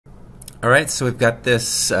All right, so we've got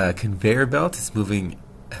this conveyor belt. It's moving.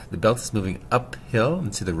 The belt is moving uphill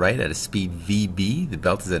and to the right at a speed VB. The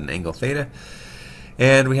belt is at an angle theta.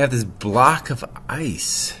 And we have this block of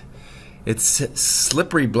ice. It's a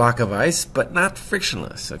slippery block of ice, but not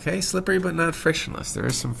frictionless. Okay, slippery but not frictionless. There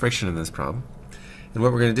is some friction in this problem. And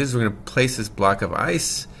what we're going to do is we're going to place this block of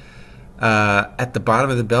ice at the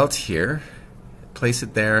bottom of the belt here. Place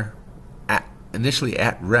it there initially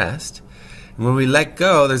at rest. And when we let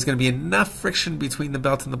go, there's going to be enough friction between the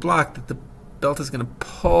belt and the block that the belt is going to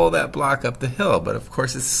pull that block up the hill. But of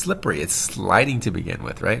course it's slippery. It's sliding to begin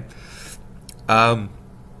with, right?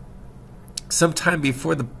 Sometime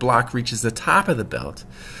before the block reaches the top of the belt,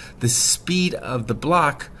 the speed of the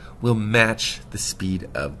block will match the speed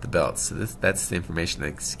of the belt. So that's the information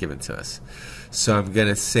that's given to us. So I'm going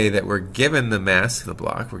to say that we're given the mass of the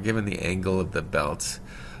block, we're given the angle of the belt,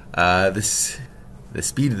 the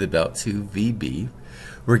speed of the belt, 2VB.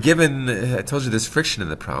 We're given, I told you there's friction in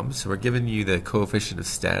the problem, so we're giving you the coefficient of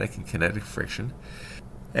static and kinetic friction.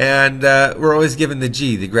 And we're always given the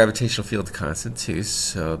G, the gravitational field constant, too,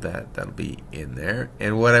 so that'll be in there.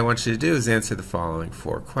 And what I want you to do is answer the following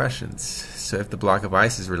 4 questions. So if the block of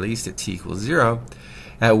ice is released at t equals 0,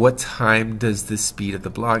 at what time does the speed of the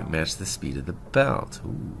block match the speed of the belt?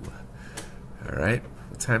 Ooh. All right.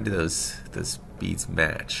 What time do those speeds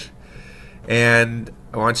match? And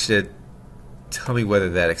I want you to tell me whether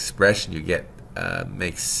that expression you get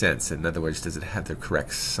makes sense. In other words, does it have the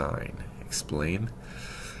correct sign? Explain.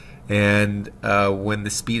 And when the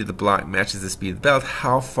speed of the block matches the speed of the belt,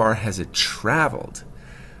 how far has it traveled?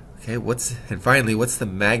 Okay, and finally, what's the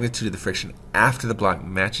magnitude of the friction after the block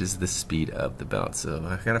matches the speed of the belt? So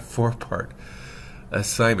I've got a 4-part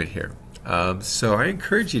assignment here. So I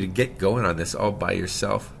encourage you to get going on this all by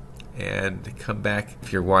yourself and come back.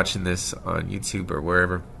 If you're watching this on YouTube or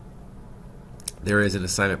wherever, there is an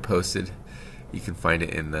assignment posted. You can find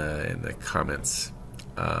it in the comments.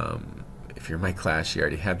 If you're in my class, you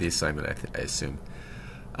already have the assignment, I assume.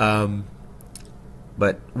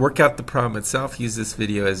 But work out the problem itself. Use this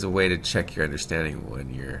video as a way to check your understanding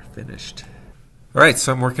when you're finished. All right,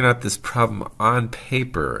 so I'm working out this problem on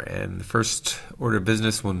paper, and the first order of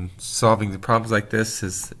business when solving the problems like this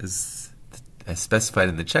is as specified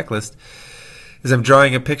in the checklist, is I'm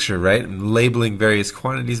drawing a picture, right? I'm labeling various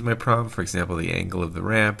quantities of my problem. For example, the angle of the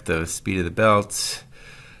ramp, the speed of the belt.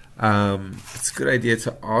 It's a good idea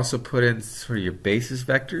to also put in sort of your basis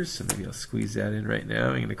vectors. So maybe I'll squeeze that in right now.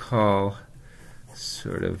 I'm going to call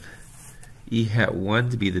sort of E hat 1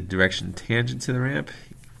 to be the direction tangent to the ramp.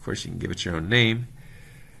 Of course, you can give it your own name.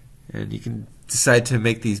 And you can decide to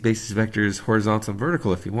make these basis vectors horizontal and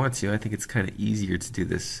vertical if you want to. I think it's kind of easier to do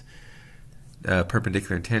this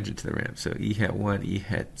perpendicular and tangent to the ramp. So E hat 1, E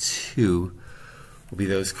hat 2 will be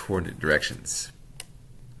those coordinate directions.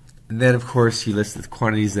 And then, of course, you list the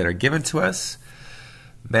quantities that are given to us.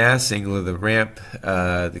 Mass, angle of the ramp,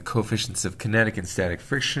 the coefficients of kinetic and static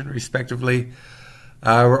friction, respectively.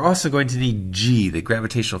 We're also going to need G, the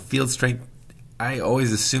gravitational field strength. I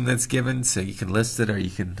always assume that's given, so you can list it or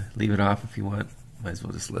you can leave it off if you want. Might as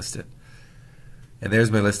well just list it. And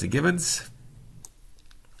there's my list of givens.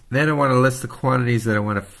 Then I want to list the quantities that I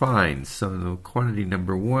want to find. So the quantity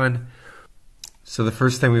number 1. So the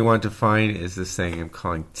first thing we want to find is this thing I'm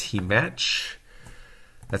calling T-match.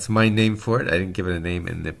 That's my name for it. I didn't give it a name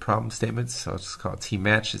in the problem statement, so I'll just call it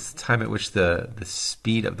T-match. It's the time at which the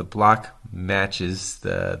speed of the block matches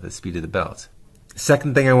the speed of the belt.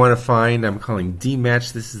 Second thing I want to find, I'm calling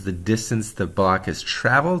D-match. This is the distance the block has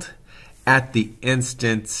traveled at the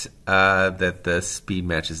instant that the speed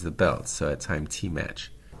matches the belt, so at time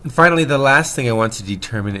T-match. And finally, the last thing I want to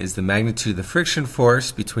determine is the magnitude of the friction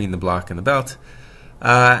force between the block and the belt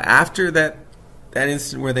after that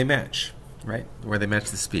instant where they match, right? Where they match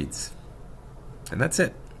the speeds. And that's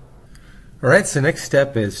it. All right, so next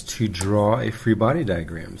step is to draw a free body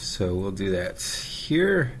diagram. So we'll do that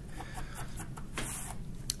here.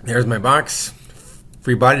 There's my box.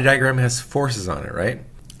 Free body diagram has forces on it, right?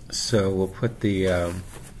 So we'll put the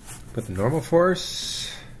normal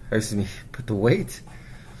force, put the weight.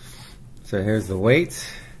 So here's the weight,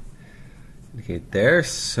 indicate there.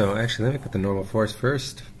 So actually, let me put the normal force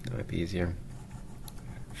first. That might be easier.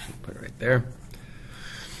 Put it right there.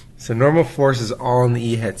 So normal force is all in the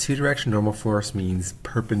E hat 2 direction. Normal force means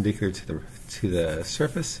perpendicular to the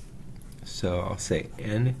surface. So I'll say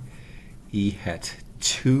N E hat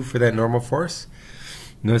 2 for that normal force.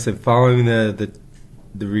 Notice I'm following the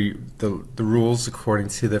rules according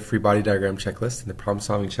to the free body diagram checklist and the problem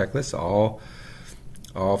solving checklist.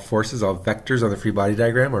 All forces, all vectors on the free body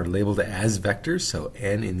diagram are labeled as vectors. So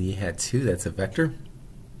N in the E hat 2, that's a vector.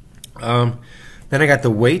 Then I got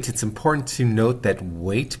the weight. It's important to note that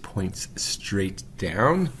weight points straight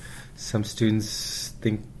down. Some students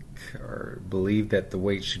think or believe that the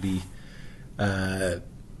weight should be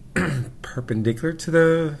perpendicular to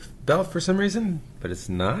the belt for some reason, but it's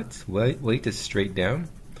not. Weight is straight down.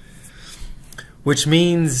 Which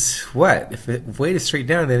means what? If weight is straight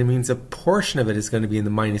down, then it means a portion of it is going to be in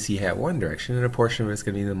the minus e hat 1 direction, and a portion of it is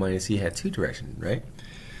going to be in the minus e hat 2 direction, right?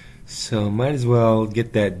 So might as well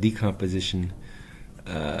get that decomposition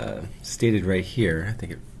stated right here. I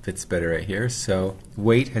think it fits better right here. So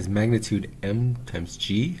weight has magnitude m times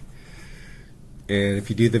g. And if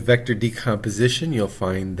you do the vector decomposition, you'll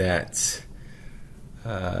find that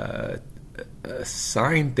a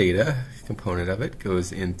sine theta component of it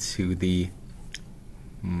goes into the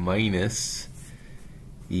minus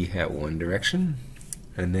e hat 1 direction,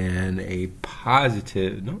 and then a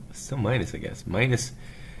positive, no, still minus, I guess, minus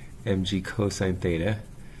mg cosine theta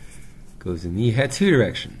goes in the e hat 2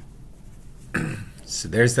 direction. So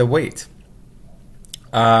there's the weight.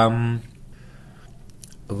 A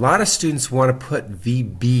lot of students want to put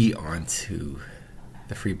VB onto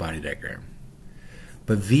the free body diagram.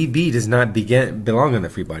 But VB does not belong on the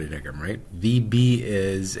free body diagram, right? VB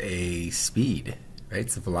is a speed, right?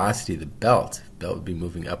 It's the velocity of the belt. The belt would be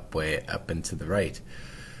moving way up and to the right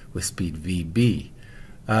with speed VB.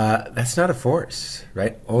 That's not a force,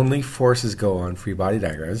 right? Only forces go on free body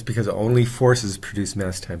diagrams because only forces produce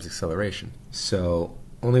mass times acceleration. So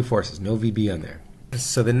only forces, no VB on there.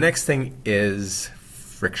 So the next thing is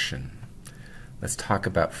friction. Let's talk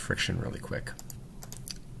about friction really quick.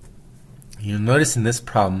 You'll notice in this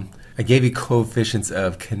problem, I gave you coefficients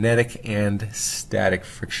of kinetic and static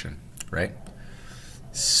friction, right?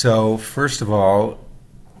 So first of all,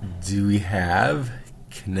 do we have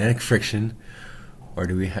kinetic friction or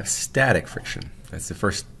do we have static friction? That's the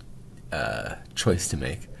first choice to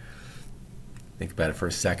make. Think about it for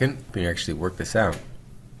a second. Let me actually work this out.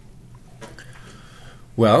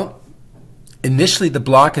 Well, initially the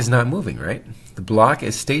block is not moving, right? The block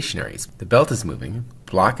is stationary. The belt is moving.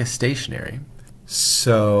 Block is stationary.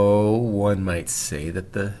 So one might say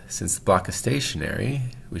that since the block is stationary,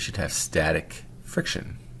 we should have static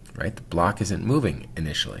friction, right? The block isn't moving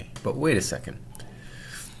initially. But wait a second.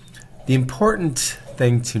 The important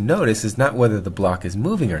thing to notice is not whether the block is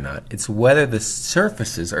moving or not. It's whether the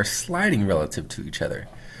surfaces are sliding relative to each other.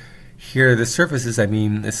 Here, the surfaces, I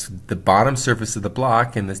mean the bottom surface of the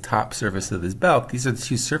block and the top surface of this belt. These are the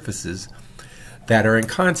two surfaces that are in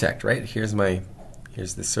contact, right? Here's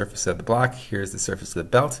the surface of the block. Here's the surface of the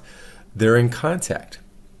belt. They're in contact.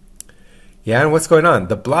 Yeah, and what's going on?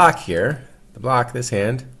 The block here, this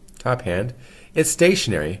hand, top hand, it's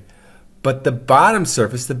stationary. But the bottom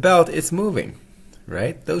surface, the belt, it's moving,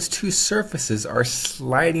 right? Those two surfaces are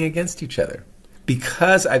sliding against each other.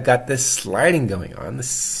 Because I've got this sliding going on, the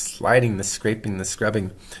sliding, the scraping, the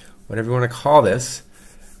scrubbing, whatever you want to call this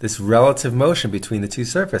relative motion between the two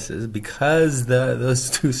surfaces, because those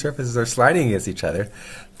two surfaces are sliding against each other,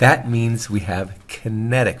 that means we have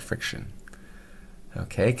kinetic friction.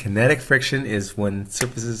 Okay, kinetic friction is when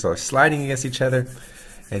surfaces are sliding against each other,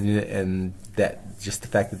 and that just the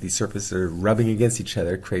fact that these surfaces are rubbing against each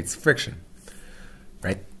other creates friction.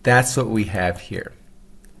 Right? That's what we have here.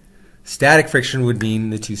 Static friction would mean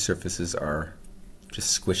the two surfaces are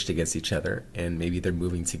just squished against each other, and maybe they're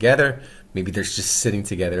moving together, maybe they're just sitting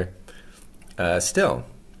together still.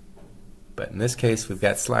 But in this case, we've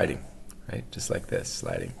got sliding, right? Just like this,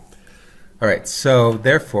 sliding. All right, so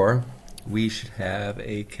therefore, we should have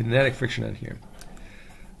a kinetic friction on here.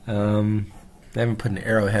 I haven't put an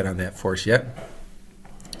arrowhead on that force yet.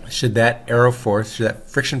 Should that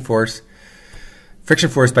friction force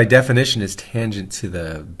by definition is tangent to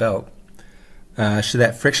the belt, should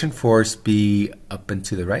that friction force be up and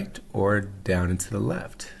to the right or down and to the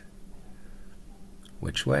left?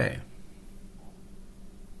 Which way?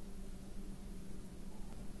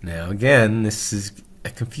 Now again, this is a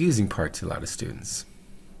confusing part to a lot of students.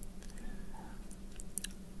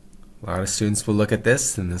 A lot of students will look at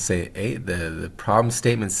this and they'll say, hey, the problem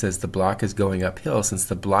statement says the block is going uphill. Since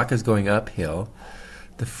the block is going uphill,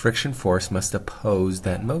 the friction force must oppose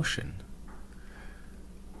that motion.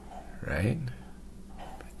 Right?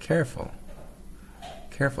 Careful.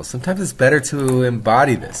 Careful. Sometimes it's better to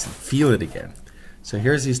embody this and feel it again. So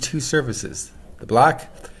here's these two surfaces, the block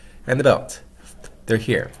and the belt. They're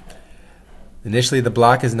here. Initially the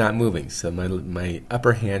block is not moving, so my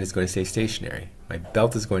upper hand is going to stay stationary. My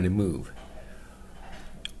belt is going to move.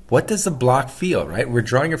 What does the block feel, right? We're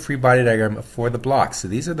drawing a free body diagram for the block, so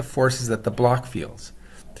these are the forces that the block feels.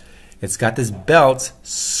 It's got this belt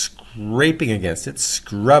scraping against it,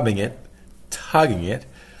 scrubbing it, tugging it.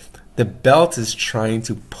 The belt is trying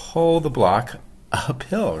to pull the block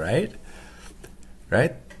uphill, right?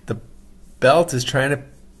 Right? The belt is trying to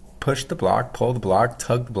push the block, pull the block,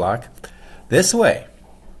 tug the block this way.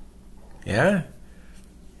 Yeah?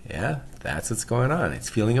 Yeah, that's what's going on. It's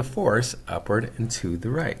feeling a force upward and to the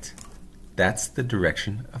right. That's the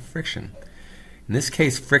direction of friction. In this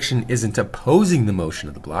case, friction isn't opposing the motion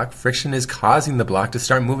of the block. Friction is causing the block to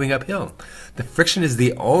start moving uphill. The friction is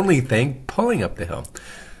the only thing pulling up the hill.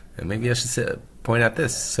 And maybe I should point out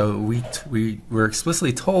this. So we were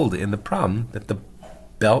explicitly told in the problem that the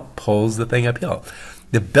belt pulls the thing uphill.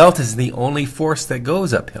 The belt is the only force that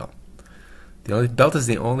goes uphill. The belt is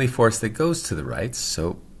the only force that goes to the right,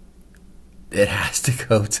 so it has to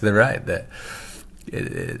go to the right. That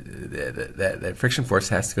friction force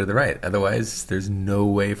has to go to the right. Otherwise, there's no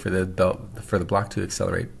way for the block to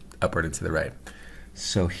accelerate upward and to the right.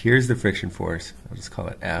 So here's the friction force. I'll just call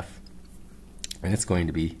it F, and it's going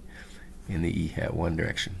to be in the E hat 1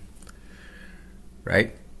 direction.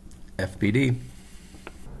 Right? FBD.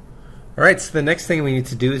 All right, so the next thing we need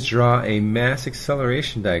to do is draw a mass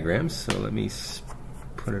acceleration diagram. So let me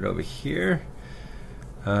put it over here.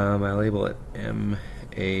 I label it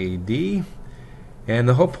MAD. And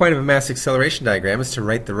the whole point of a mass acceleration diagram is to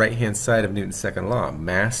write the right-hand side of Newton's second law,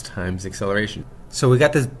 mass times acceleration. So we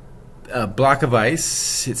got this block of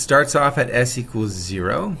ice. It starts off at s equals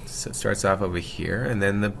 0. So it starts off over here, and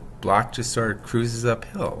then the block just sort of cruises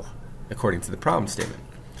uphill, according to the problem statement.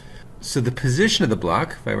 So the position of the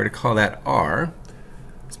block, if I were to call that r,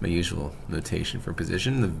 that's my usual notation for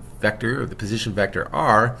position, the vector, or the position vector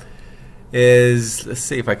r, is, let's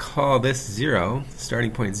say if I call this 0, starting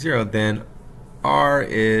point 0, then r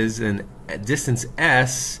is a distance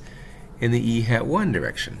s in the E hat 1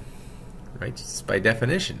 direction. Right? Just by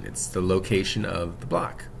definition, it's the location of the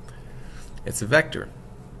block. It's a vector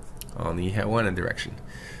on the E hat 1 direction.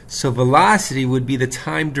 So velocity would be the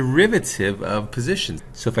time derivative of position.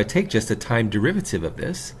 So if I take just a time derivative of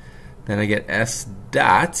this, then I get s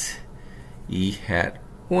dot E hat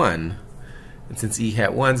 1. And since E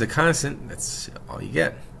hat 1 is a constant, that's all you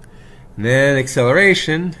get. And then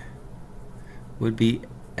acceleration would be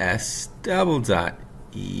s double dot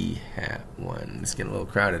E hat 1. It's getting a little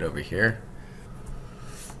crowded over here.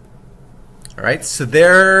 Alright, so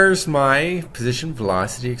there's my position,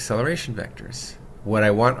 velocity, acceleration vectors. What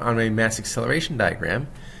I want on my mass acceleration diagram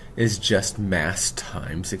is just mass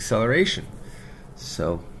times acceleration.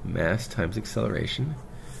 So mass times acceleration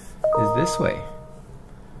is this way.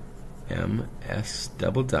 ms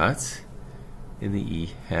double dots in the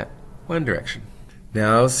E hat 1 direction.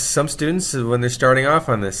 Now, some students, when they're starting off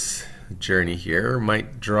on this journey here,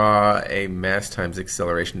 might draw a mass times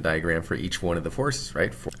acceleration diagram for each one of the forces,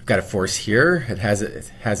 right? I've got a force here, it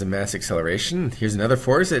has a mass acceleration. Here's another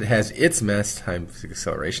force, it has its mass times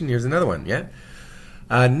acceleration. Here's another one, yeah?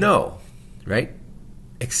 No, right?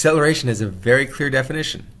 Acceleration has a very clear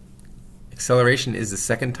definition. Acceleration is the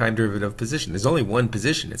second time derivative of position. There's only one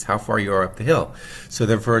position. It's how far you are up the hill. So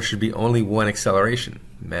therefore, it should be only one acceleration.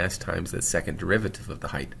 Mass times the second derivative of the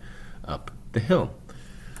height up the hill.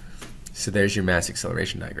 So there's your mass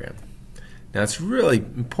acceleration diagram. Now, it's really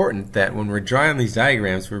important that when we're drawing these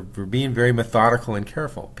diagrams, we're being very methodical and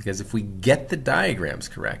careful. Because if we get the diagrams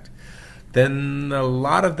correct, then a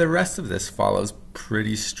lot of the rest of this follows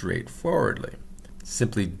pretty straightforwardly.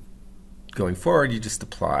 Simply going forward, you just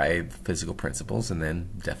apply physical principles and then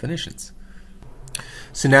definitions.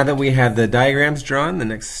 So now that we have the diagrams drawn, the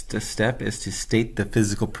next step is to state the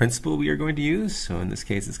physical principle we are going to use. So in this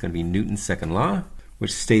case, it's going to be Newton's second law,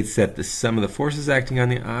 which states that the sum of the forces acting on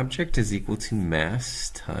the object is equal to mass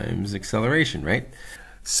times acceleration, right?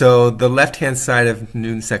 So the left-hand side of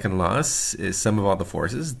Newton's second law is sum of all the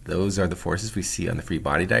forces. Those are the forces we see on the free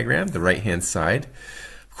body diagram. The right-hand side,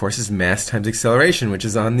 of course, is mass times acceleration, which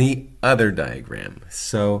is on the other diagram.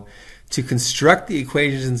 So to construct the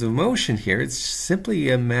equations of motion here, it's simply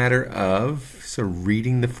a matter of sort of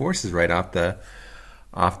reading the forces right off the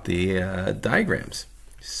diagrams.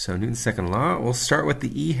 So Newton's second law, we'll start with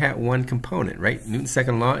the E hat 1 component, right? Newton's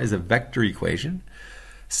second law is a vector equation.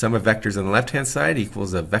 Sum of vectors on the left-hand side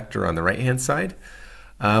equals a vector on the right-hand side.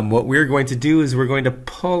 What we're going to do is we're going to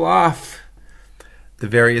pull off the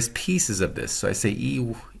various pieces of this. So I say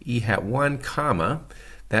E hat 1, comma.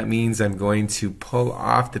 That means I'm going to pull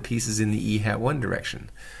off the pieces in the E hat 1 direction.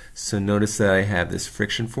 So notice that I have this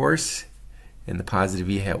friction force in the positive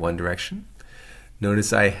E hat 1 direction.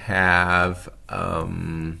 Notice I have,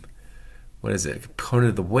 what is it? A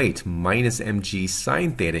component of the weight minus mg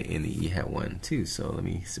sine theta in the E hat 1 too. So let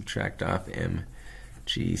me subtract off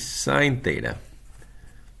mg sine theta.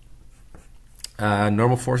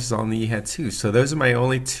 normal force is all in the E hat 2. So those are my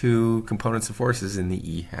only two components of forces in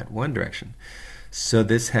the E hat 1 direction. So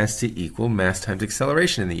this has to equal mass times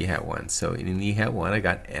acceleration in the E hat 1. So in the E hat 1, I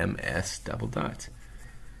got ms double dot,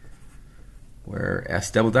 where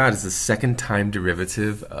s double dot is the second time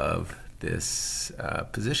derivative of this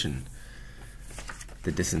position,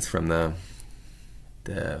 the distance from the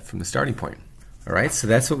starting point. All right, so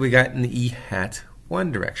that's what we got in the E hat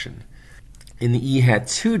 1 direction. In the E hat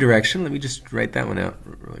 2 direction, let me just write that one out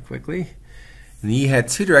really quickly. In the E hat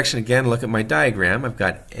 2 direction, again, look at my diagram. I've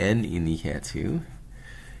got n in the E hat 2,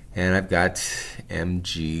 and I've got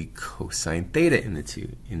mg cosine theta in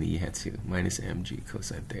the E hat 2, minus mg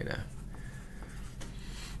cosine theta.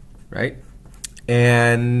 Right?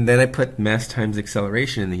 And then I put mass times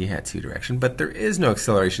acceleration in the E hat 2 direction, but there is no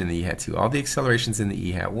acceleration in the E hat 2. All the acceleration's in the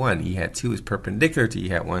E hat 1. E hat 2 is perpendicular to E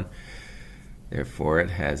hat 1. Therefore, it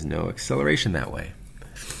has no acceleration that way.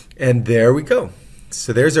 And there we go.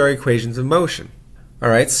 So there's our equations of motion. All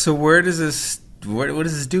right, so what does this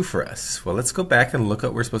do for us? Well, let's go back and look at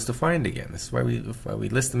what we're supposed to find again. This is why we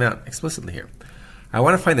list them out explicitly here. I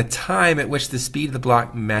want to find the time at which the speed of the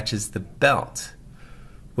block matches the belt.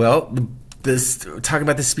 Well, talking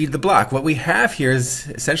about the speed of the block, what we have here is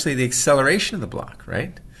essentially the acceleration of the block,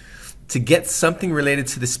 right? To get something related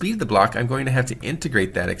to the speed of the block, I'm going to have to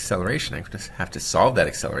integrate that acceleration. I'm going to have to solve that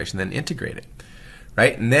acceleration, then integrate it,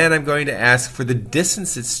 right? And then I'm going to ask for the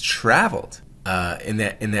distance it's traveled in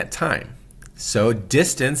that time. So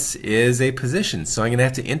distance is a position, so I'm going to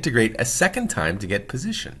have to integrate a second time to get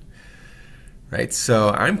position, right? So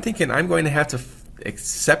I'm thinking I'm going to have to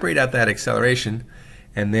separate out that acceleration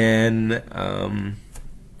and then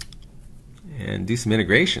and do some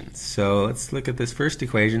integration. So let's look at this first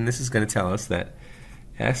equation. This is going to tell us that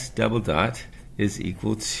S double dot is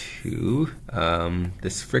equal to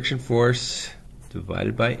this friction force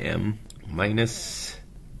divided by m minus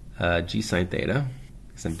g sine theta,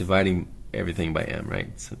 because I'm dividing everything by m,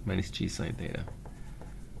 right? So minus g sine theta.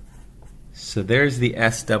 So there's the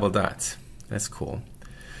S double dot. That's cool.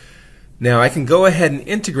 Now I can go ahead and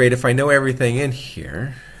integrate if I know everything in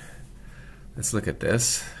here. Let's look at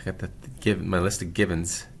this. I got my list of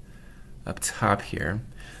givens up top here.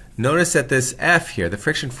 Notice that this F here, the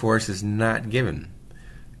friction force, is not given.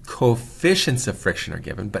 Coefficients of friction are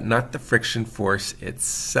given, but not the friction force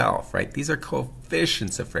itself, right? These are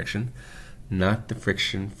coefficients of friction, not the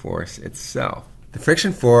friction force itself. The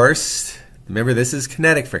friction force, remember, this is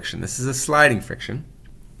kinetic friction. This is a sliding friction.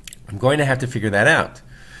 I'm going to have to figure that out.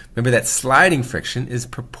 Remember that sliding friction is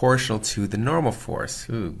proportional to the normal force.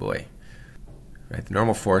 Ooh, boy. Right, the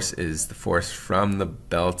normal force is the force from the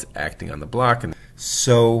belt acting on the block. And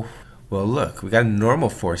so, well, look, we got a normal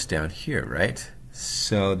force down here, right?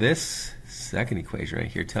 So this second equation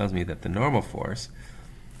right here tells me that the normal force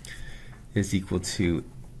is equal to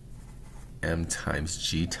m times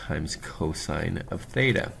g times cosine of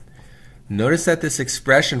theta. Notice that this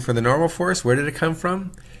expression for the normal force, where did it come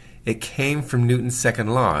from? It came from Newton's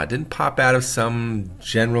second law. It didn't pop out of some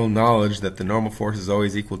general knowledge that the normal force is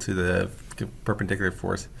always equal to the perpendicular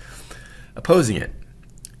force opposing it.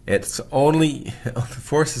 It's only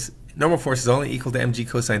normal force is only equal to mg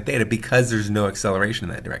cosine theta because there's no acceleration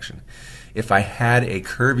in that direction. If I had a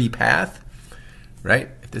curvy path, right?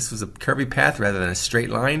 If this was a curvy path rather than a straight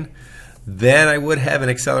line, then I would have an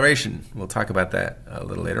acceleration. We'll talk about that a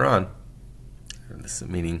little later on. This is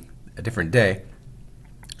meaning a different day.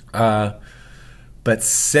 But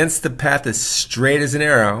since the path is straight as an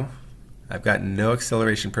arrow, I've got no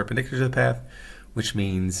acceleration perpendicular to the path, which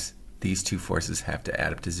means these two forces have to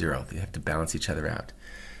add up to zero. They have to balance each other out.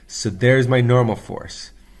 So there's my normal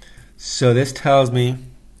force. So this tells me,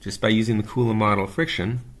 just by using the Coulomb model of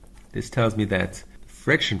friction, this tells me that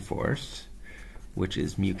friction force, which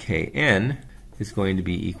is mu kn, is going to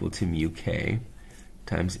be equal to mu k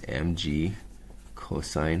times mg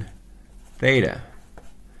cosine theta.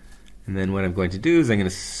 And then what I'm going to do is I'm going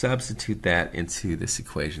to substitute that into this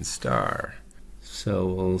equation star. So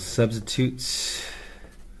we'll substitute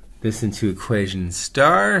this into equation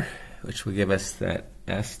star, which will give us that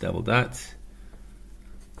S double dot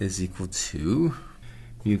is equal to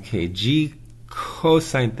mu kg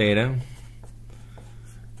cosine theta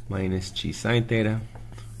minus g sine theta.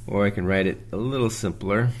 Or I can write it a little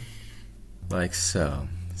simpler, like so.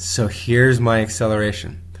 So here's my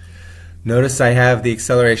acceleration. Notice I have the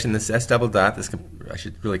acceleration, this S double dot, I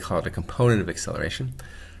should really call it a component of acceleration.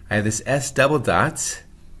 I have this S double dot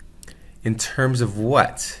in terms of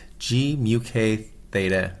what? G mu k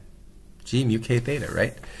theta. G mu k theta,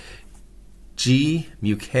 right? G,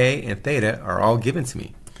 mu k, and theta are all given to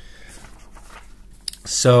me.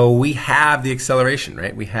 So we have the acceleration,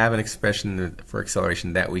 right? We have an expression for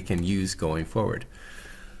acceleration that we can use going forward.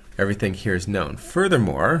 Everything here is known.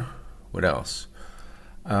 Furthermore, what else?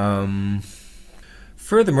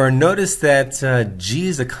 Furthermore, notice that g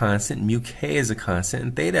is a constant, mu k is a constant,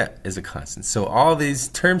 and theta is a constant. So all these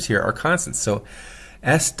terms here are constants. So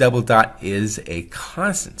s double dot is a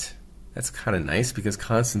constant. That's kind of nice because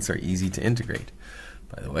constants are easy to integrate,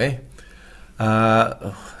 by the way.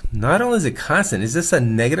 Not only is it constant, is this a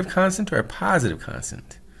negative constant or a positive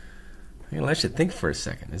constant? I'm going to let you think for a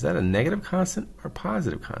second. Is that a negative constant or a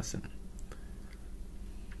positive constant?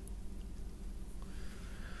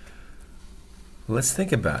 Well, let's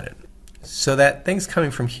think about it. So that thing's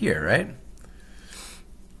coming from here, right?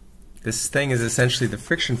 This thing is essentially the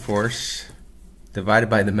friction force divided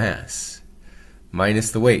by the mass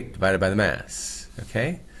minus the weight divided by the mass,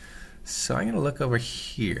 okay? So I'm going to look over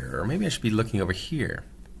here, or maybe I should be looking over here.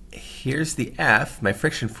 Here's the F, my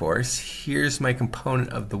friction force. Here's my component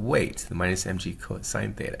of the weight, the minus mg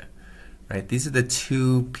cosine theta. Right? These are the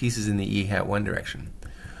two pieces in the E hat one direction.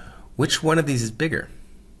 Which one of these is bigger?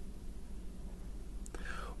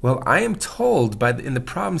 Well, I am told in the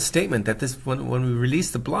problem statement that when we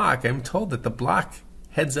release the block, I'm told that the block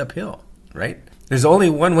heads uphill, right? There's only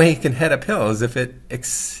one way it can head uphill, is if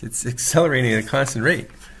it's accelerating at a constant rate.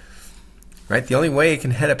 Right? The only way it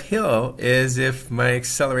can head uphill is if my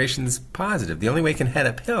acceleration is positive. The only way it can head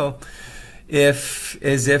uphill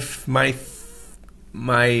is if my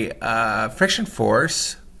friction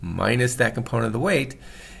force minus that component of the weight,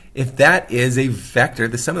 if that is a vector,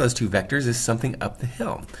 the sum of those two vectors is something up the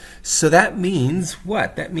hill. So that means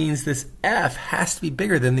what? That means this F has to be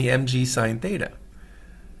bigger than the mg sine theta.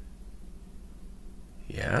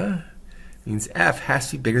 Yeah? It means F has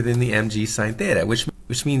to be bigger than the mg sine theta,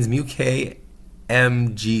 which means mu k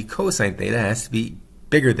mg cosine theta has to be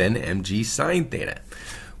bigger than mg sine theta,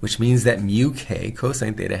 which means that mu k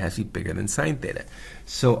cosine theta has to be bigger than sine theta.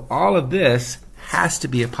 So all of this has to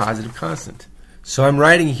be a positive constant. So I'm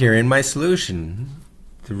writing here in my solution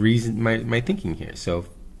the reason, my thinking here. So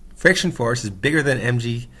friction force is bigger than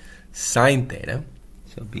mg sine theta.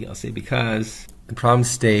 So I'll say because the problem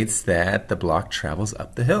states that the block travels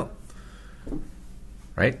up the hill.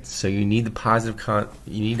 Right? So you need a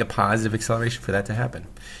positive acceleration for that to happen.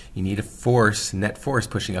 You need a force, net force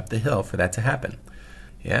pushing up the hill for that to happen.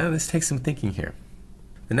 Yeah, this takes some thinking here.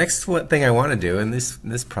 The next thing I want to do in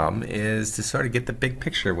this problem is to sort of get the big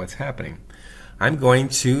picture of what's happening. I'm going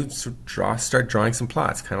to start drawing some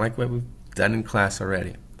plots, kind of like what we've done in class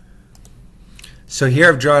already. So here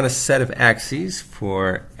I've drawn a set of axes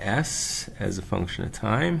for s as a function of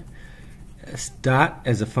time, s dot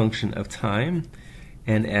as a function of time,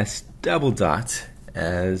 and s double dot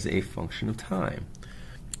as a function of time.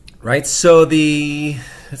 Right, so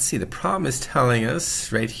let's see, the problem is telling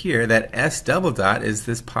us right here that s double dot is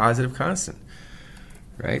this positive constant.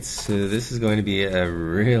 Right, so this is going to be a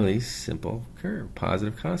really simple curve,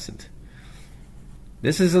 positive constant.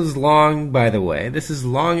 This is as long, by the way, this is as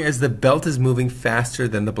long as the belt is moving faster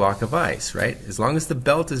than the block of ice, right? As long as the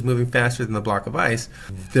belt is moving faster than the block of ice,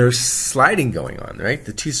 there's sliding going on, right?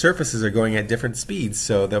 The two surfaces are going at different speeds,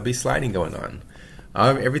 so there'll be sliding going on.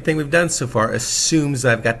 Everything we've done so far assumes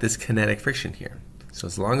I've got this kinetic friction here. So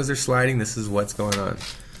as long as they're sliding, this is what's going on.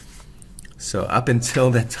 So up until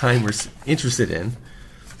that time we're interested in,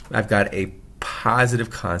 I've got a positive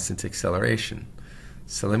constant acceleration.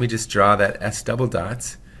 So let me just draw that s double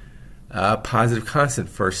dot, positive constant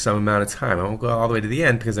for some amount of time. I won't go all the way to the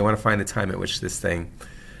end because I want to find the time at which this thing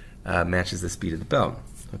matches the speed of the belt.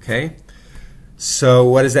 Okay? So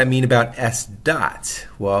what does that mean about s dot?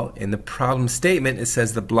 Well, in the problem statement it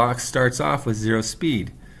says the block starts off with 0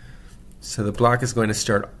 speed. So the block is going to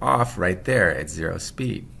start off right there at 0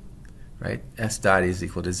 speed. Right? S dot is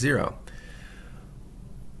equal to 0.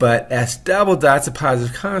 But s double dot's a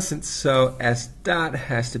positive constant, so s dot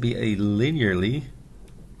has to be a linearly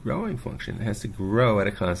growing function. It has to grow at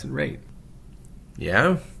a constant rate.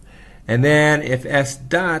 Yeah? And then if s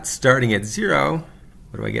dot starting at 0,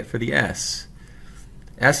 what do I get for the s?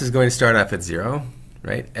 S is going to start off at 0,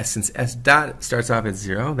 right? Since s dot starts off at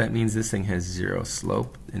 0, that means this thing has 0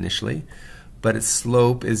 slope initially, but its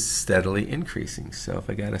slope is steadily increasing. So if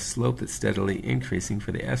I got a slope that's steadily increasing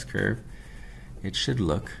for the s curve, it should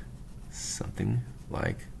look something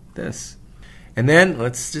like this. And then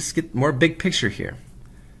let's just get more big picture here.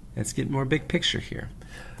 Let's get more big picture here.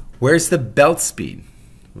 Where's the belt speed?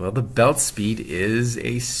 Well, the belt speed is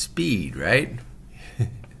a speed, right?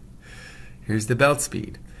 Here's the belt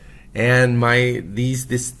speed. And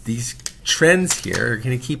these trends here are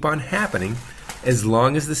going to keep on happening as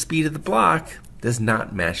long as the speed of the block does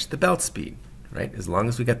not match the belt speed, right? As long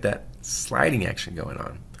as we got that sliding action going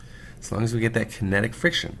on, as long as we get that kinetic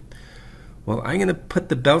friction. Well, I'm going to put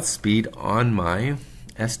the belt speed on my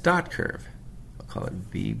S dot curve. I'll call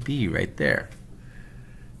it VB right there.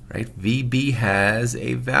 Right? VB has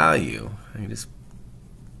a value. I can just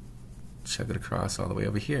chug it across all the way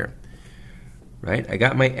over here. Right? I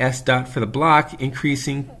got my S dot for the block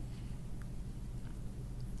increasing,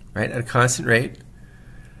 right, at a constant rate.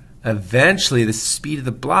 Eventually, the speed of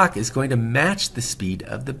the block is going to match the speed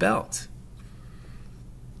of the belt.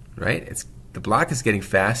 Right? The block is getting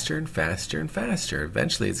faster and faster and faster.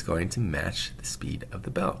 Eventually, it's going to match the speed of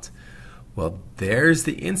the belt. Well, there's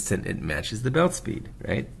the instant it matches the belt speed,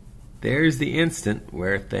 right? There's the instant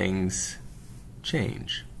where things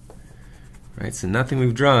change. Right? So nothing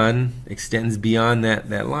we've drawn extends beyond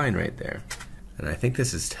that line right there. And I think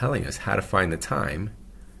this is telling us how to find the time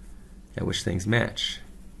at which things match.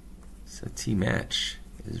 So T match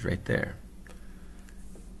is right there.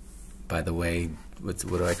 By the way, what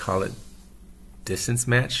do I call it? Distance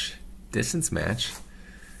match? Distance match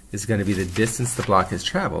is going to be the distance the block has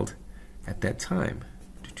traveled at that time.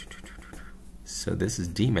 So this is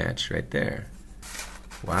D match right there.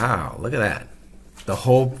 Wow, look at that. The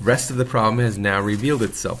whole rest of the problem has now revealed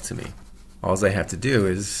itself to me. All I have to do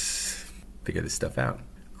is figure this stuff out.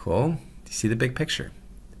 Cool. Do you see the big picture?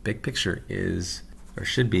 The big picture is, or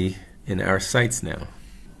should be, in our sights now.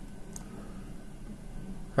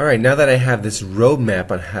 Alright, now that I have this roadmap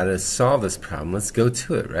on how to solve this problem, let's go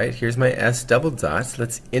to it, right? Here's my S double dot.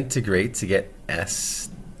 Let's integrate to get S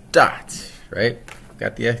dot, right?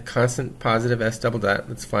 Got the constant positive S double dot.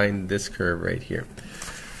 Let's find this curve right here.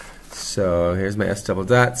 So here's my S double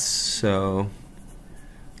dot. So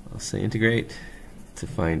I'll say integrate to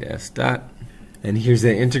find S dot. And here's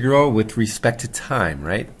the integral with respect to time,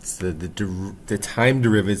 right? So the time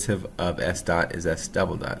derivative of S dot is S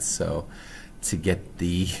double dot. So to get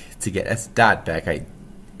S dot back, I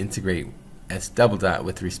integrate S double dot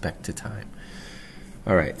with respect to time.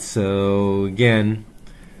 All right, so again,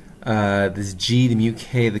 this G, the mu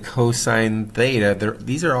K, the cosine theta,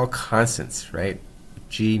 these are all constants, right?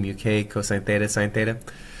 G, mu K, cosine theta, sine theta.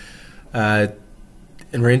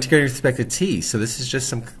 And we're integrating with respect to T, so this is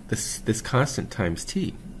just this constant times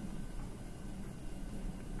T.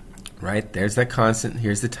 Right, there's that constant,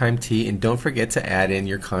 here's the time T, and don't forget to add in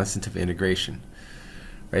your constant of integration.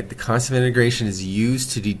 Right, the constant of integration is used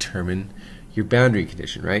to determine your boundary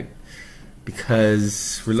condition, right?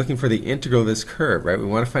 Because we're looking for the integral of this curve, right? We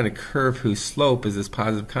want to find a curve whose slope is this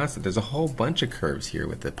positive constant. There's a whole bunch of curves here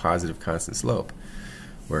with the positive constant slope.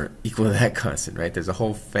 We're equal to that constant, right? There's a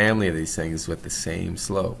whole family of these things with the same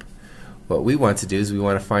slope. What we want to do is we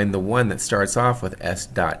want to find the one that starts off with S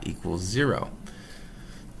dot equals 0.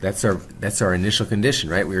 That's our initial condition,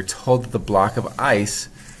 right? We were told that the block of ice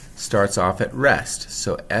starts off at rest,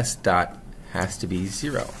 so S dot has to be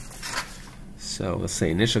 0. So let's say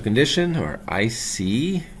initial condition, or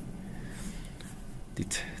IC,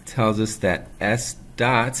 tells us that S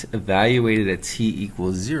dot evaluated at t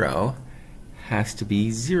equals 0 has to be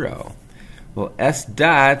 0. Well, S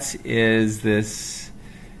dot is this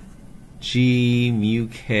G mu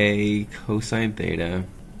K cosine theta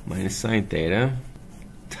minus sine theta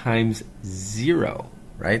times 0,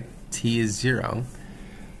 right? T is 0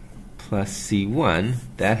 plus C1,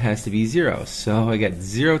 that has to be 0. So I got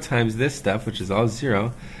 0 times this stuff, which is all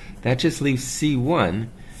 0. That just leaves C1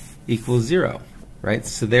 equals 0, right?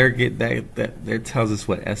 So there tells us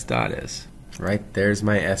what S dot is, right? There's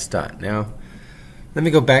my S dot. Now, let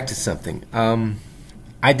me go back to something.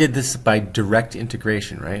 I did this by direct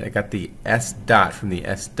integration, right? I got the S dot from the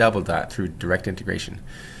S double dot through direct integration.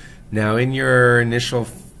 Now, in your initial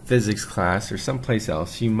physics class or someplace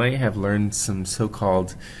else, you might have learned some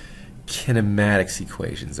so-called kinematics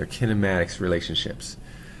equations or kinematics relationships.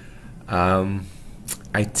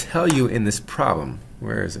 I tell you in this problem,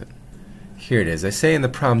 where is it? Here it is. I say in the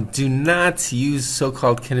problem, do not use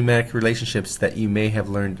so-called kinematic relationships that you may have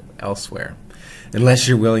learned elsewhere, unless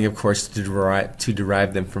you're willing, of course, to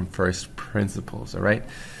derive them from first principles. All right.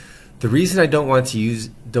 The reason I don't want you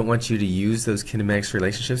to use those kinematics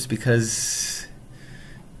relationships because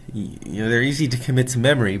they're easy to commit to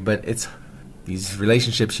memory, but these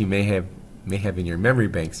relationships you may have in your memory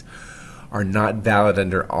banks are not valid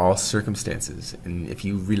under all circumstances. And if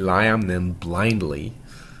you rely on them blindly,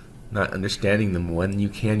 not understanding them when you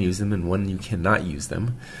can use them and when you cannot use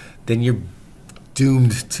them, then you're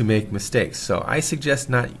doomed to make mistakes. So I suggest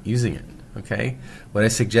not using it. Okay? What I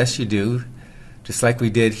suggest you do, just like we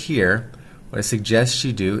did here, what I suggest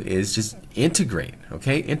you do is just integrate.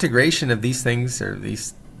 Okay? Integration of these things, or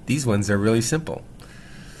these ones, are really simple.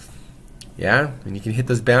 Yeah, and you can hit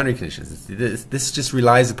those boundary conditions. This just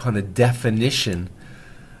relies upon the definition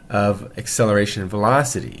of acceleration and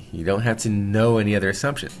velocity. You don't have to know any other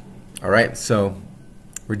assumption. All right, so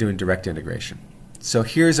we're doing direct integration. So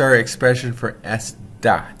here's our expression for s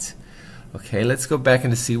dot. Okay, let's go back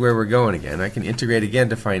and to see where we're going again. I can integrate again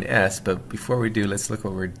to find s, but before we do, let's look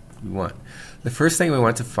what we want. The first thing we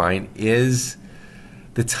want to find is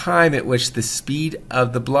the time at which the speed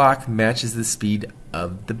of the block matches the speed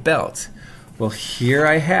of the belt. Well, here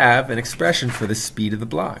I have an expression for the speed of the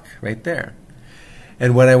block right there.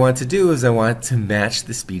 And what I want to do is I want to match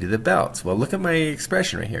the speed of the belt. Well, look at my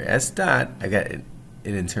expression right here. S dot, I got it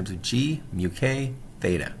in terms of g, mu k,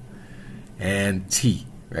 theta, and t.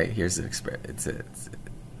 Right here's the expression. It's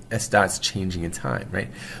s dot's changing in time, right?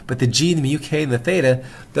 But the g, the mu k, and the theta,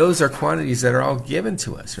 those are quantities that are all given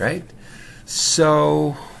to us, right?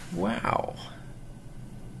 So, wow,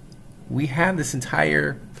 we have this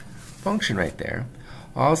entire function right there.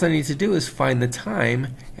 All I need to do is find the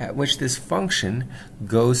time at which this function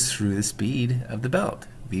goes through the speed of the belt,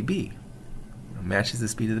 VB. It matches the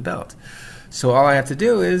speed of the belt. So all I have to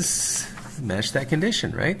do is match that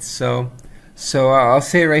condition, right? So I'll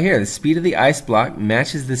say it right here. The speed of the ice block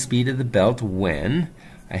matches the speed of the belt when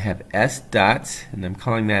I have s dot, and I'm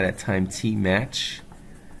calling that at time t match.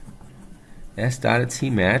 S dot at t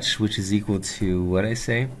match, which is equal to what I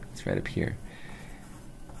say? It's right up here.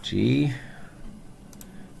 G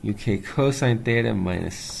UK cosine theta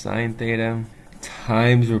minus sine theta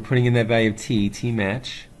times, we're putting in that value of t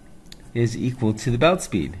match, is equal to the belt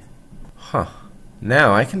speed. Huh.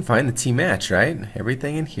 Now I can find the t match, right?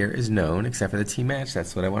 Everything in here is known except for the t match.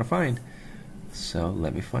 That's what I want to find. So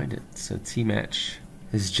let me find it. So t match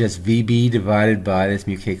is just VB divided by this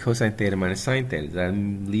mu k cosine theta minus sine theta. Did I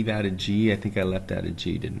leave out a g? I think I left out a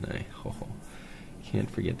g, didn't I? Oh, can't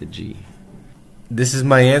forget the g. This is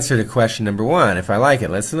my answer to question number 1. If I like it,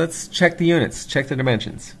 let's check the units, check the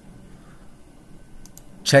dimensions.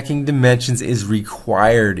 Checking dimensions is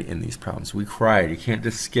required in these problems. Required. You can't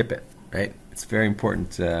just skip it, right? It's a very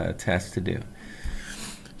important task to do.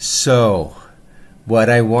 So, what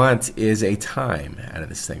I want is a time out of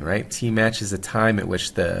this thing, right? T match is a time at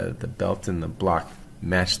which the belt and the block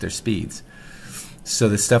match their speeds. So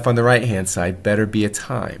the stuff on the right-hand side better be a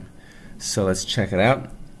time. So let's check it out.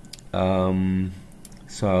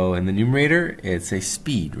 So in the numerator, it's a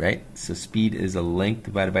speed, right? So speed is a length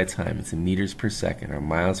divided by time. It's in meters per second, or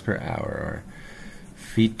miles per hour, or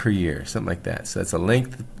feet per year, something like that. So that's a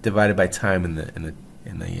length divided by time in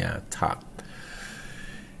the top.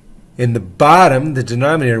 In the bottom, the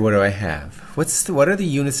denominator, what do I have? What are the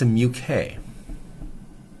units of mu k?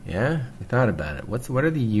 Yeah, we thought about it. What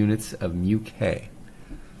are the units of mu k?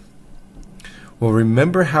 Well,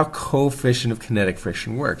 remember how coefficient of kinetic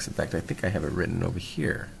friction works. In fact, I think I have it written over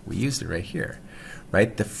here. We used it right here,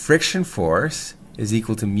 right? The friction force is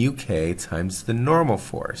equal to mu k times the normal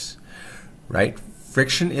force, right?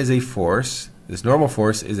 Friction is a force. This normal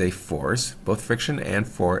force is a force. Both friction and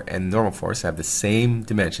normal force have the same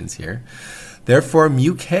dimensions here. Therefore,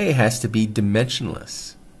 mu k has to be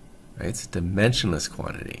dimensionless, right? It's a dimensionless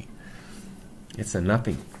quantity. It's a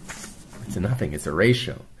nothing. It's a nothing. It's a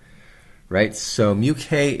ratio. Right, so mu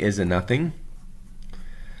k is a nothing.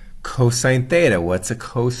 Cosine theta, what's a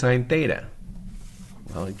cosine theta?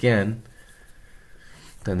 Well, again,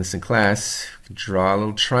 done this in class. Draw a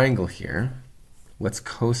little triangle here. What's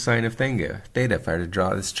cosine of theta if I were to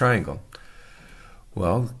draw this triangle?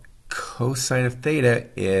 Well, cosine of theta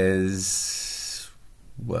is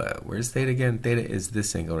what? Where's theta again? Theta is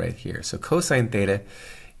this angle right here. So cosine theta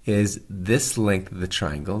is this length of the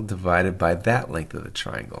triangle divided by that length of the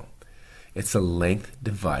triangle. It's a length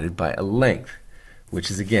divided by a length, which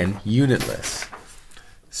is, again, unitless.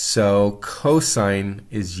 So cosine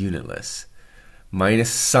is unitless. Minus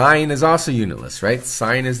sine is also unitless, right?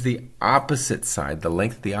 Sine is the opposite side, the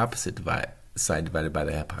length of the opposite side divided by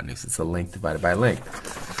the hypotenuse. It's a length divided by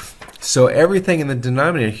length. So everything in the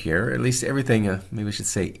denominator here, or at least everything, maybe I should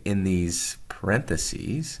say in these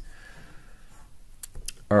parentheses,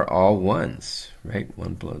 are all ones, right?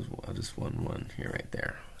 One blows, just one here, right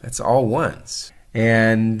there. That's all ones.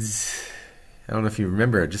 And I don't know if you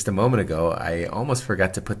remember, just a moment ago, I almost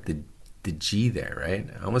forgot to put the G there, right?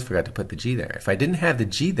 I almost forgot to put the G there. If I didn't have the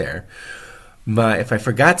G there, if I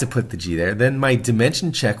forgot to put the G there, then my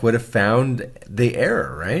dimension check would have found the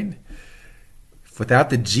error, right? Without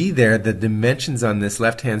the G there, the dimensions on this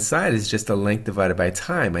left-hand side is just a length divided by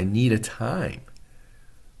time. I need a time.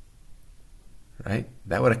 Right?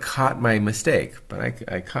 That would have caught my mistake, but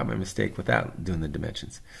I caught my mistake without doing the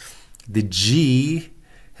dimensions. The G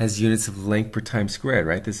has units of length per time squared,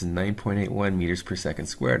 right? This is 9.81 meters per second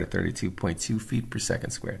squared, or 32.2 feet per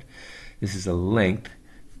second squared. This is a length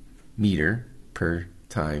meter per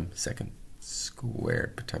time second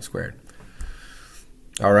squared, per time squared.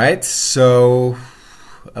 All right, so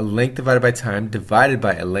a length divided by time divided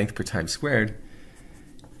by a length per time squared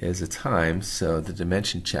is a time, so the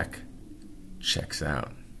dimension checks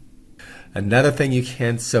out. Another thing you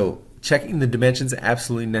can, so checking the dimensions is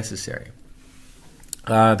absolutely necessary.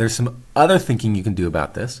 There's some other thinking you can do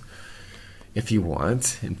about this if you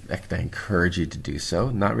want. In fact, I encourage you to do so.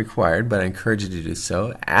 Not required, but I encourage you to do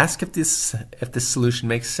so. Ask if this solution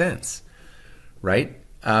makes sense, right?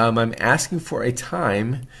 I'm asking for a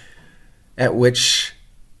time at which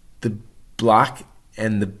the block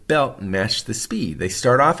and the belt match the speed. They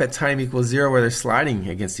start off at time equals 0 where they're sliding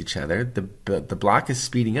against each other. The block is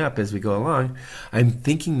speeding up as we go along. I'm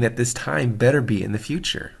thinking that this time better be in the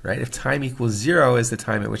future, right? If time equals 0 is the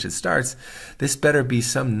time at which it starts, this better be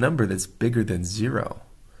some number that's bigger than 0.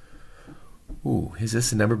 Ooh, is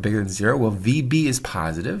this a number bigger than 0? Well, VB is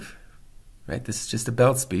positive, right? This is just a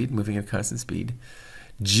belt speed, moving at a constant speed.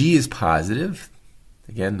 G is positive.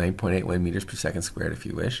 Again, 9.81 meters per second squared if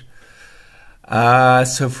you wish.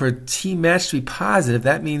 So for t match to be positive,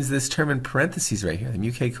 that means this term in parentheses right here, the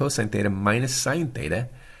mu k cosine theta minus sine theta,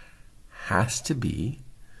 has to be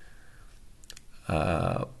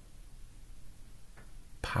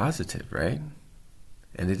positive, right?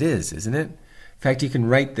 And it is, isn't it? In fact, you can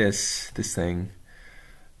write this thing.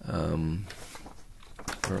 Where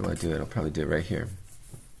will I do it? I'll probably do it right here.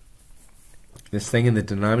 This thing in the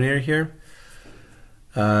denominator here,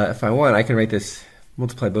 if I want, I can write this,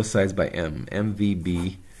 multiply both sides by m.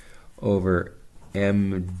 mvb over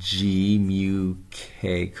mg mu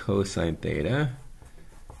k cosine theta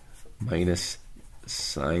minus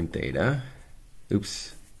sine theta.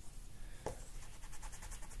 Oops.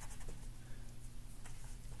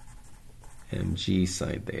 mg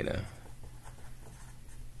sine theta.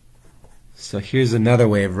 So here's another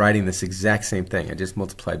way of writing this exact same thing. I just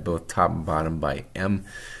multiplied both top and bottom by m,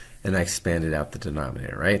 and I expanded out the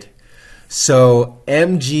denominator, right? So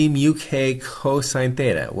mg mu k cosine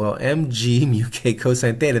theta. Well, mg mu k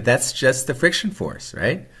cosine theta, that's just the friction force,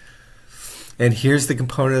 right? And here's the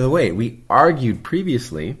component of the weight. We argued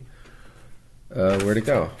previously, where'd it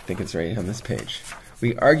go? I think it's right on this page.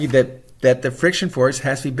 We argued that the friction force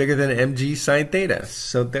has to be bigger than mg sine theta.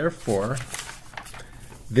 So therefore,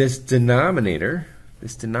 this denominator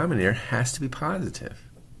has to be positive.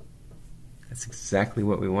 That's exactly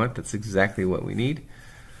what we want. That's exactly what we need.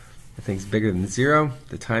 The thing's bigger than 0.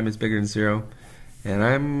 The time is bigger than 0. And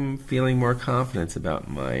I'm feeling more confidence about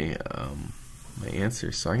my my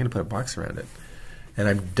answer. So I'm going to put a box around it. And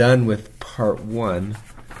I'm done with part 1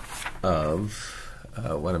 of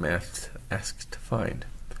what I'm asked to find.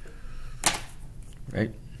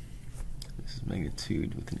 Right? This is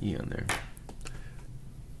magnitude with an E on there.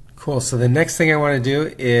 Cool. So the next thing I want to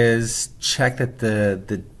do is check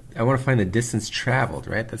that I want to find the distance traveled,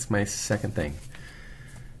 right? That's my second thing.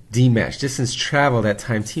 D match, distance traveled at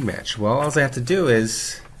time t match. Well, all I have to do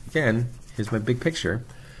is, again, here's my big picture.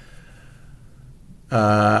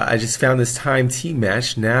 I just found this time t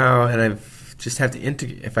match now, and I just have to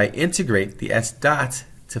integrate. If I integrate the s dot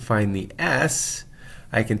to find the s,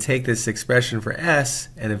 I can take this expression for s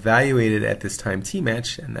and evaluate it at this time t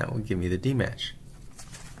match, and that will give me the d match.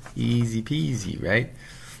 Easy peasy, right?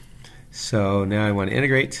 So now I want to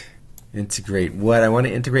integrate what? I want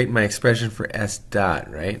to integrate my expression for s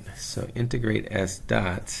dot, right? So integrate s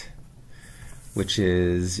dot, which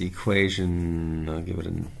is equation, I'll give it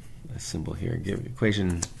a symbol here, give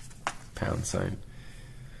equation pound sign.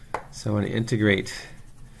 So I want to integrate,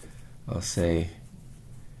 I'll say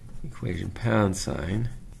equation pound sign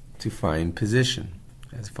to find position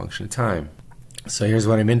as a function of time. So here's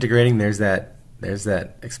what I'm integrating. There's that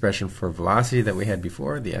expression for velocity that we had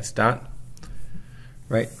before, the s dot.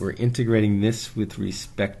 Right, we're integrating this with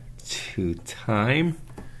respect to time.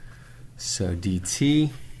 So dt,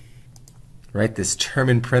 right, this term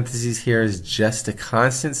in parentheses here is just a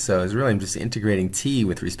constant, so it's really I'm just integrating t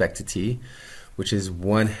with respect to t, which is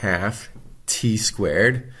 1/2 t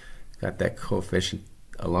squared. Got that coefficient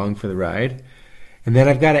along for the ride. And then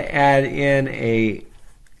I've got to add in a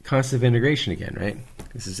constant of integration again, right?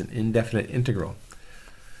 This is an indefinite integral.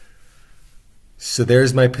 So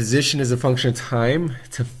there's my position as a function of time.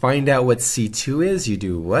 To find out what C2 is, you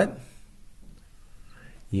do what?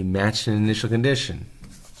 You match an initial condition,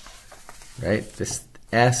 right? This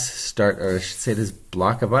or I should say this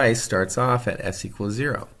block of ice starts off at s equals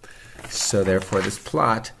 0. So therefore this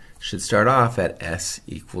plot should start off at s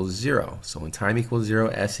equals 0. So when time equals 0,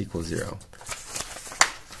 s equals 0.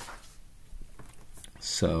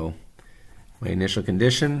 So my initial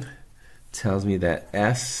condition tells me that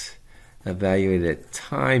S evaluated at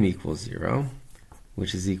time equals 0,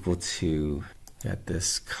 which is equal to, got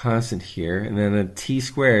this constant here, and then a t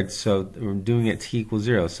squared, so we're doing it t equals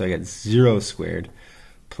 0, so I got 0 squared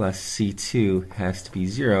plus C2 has to be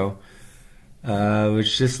 0,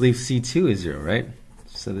 which just leaves C2 as 0, right?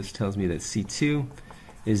 So this tells me that C2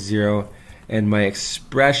 is 0, and my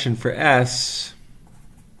expression for S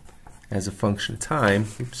as a function of time,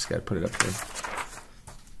 oops, got to put it up there.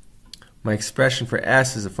 My expression for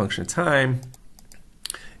S as a function of time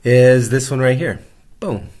is this one right here.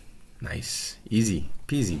 Boom. Nice. Easy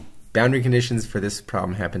peasy. Boundary conditions for this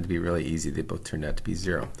problem happen to be really easy. They both turned out to be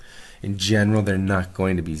 0. In general, they're not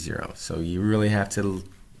going to be 0. So you really have to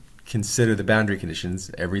consider the boundary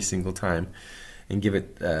conditions every single time and give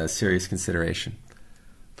it serious consideration.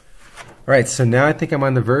 All right, so now I think I'm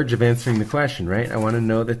on the verge of answering the question, right? I want to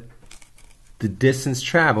know that the distance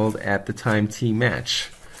traveled at the time t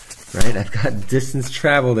match, right? I've got distance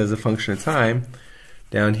traveled as a function of time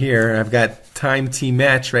down here. I've got time t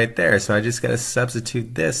match right there, so I just got to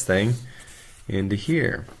substitute this thing into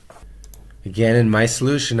here. Again, in my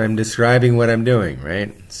solution, I'm describing what I'm doing,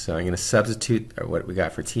 right? So I'm going to substitute what we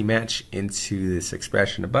got for t match into this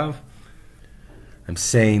expression above. I'm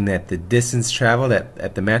saying that the distance traveled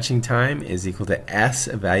at the matching time is equal to S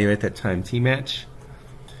evaluated at that time t match,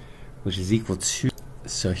 which is equal to,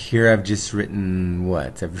 so here I've just written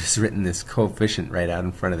what? I've just written this coefficient right out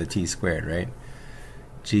in front of the t squared, right?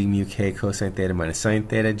 G mu k cosine theta minus sine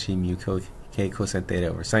theta, G mu k cosine theta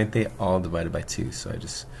over sine theta, all divided by 2. So I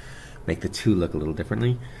just make the 2 look a little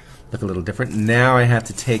different. Now I have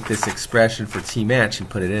to take this expression for t match and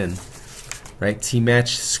put it in, right? T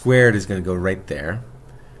match squared is going to go right there.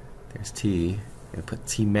 There's t. I'm going to put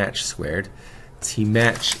t match squared. T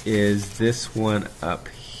match is this one up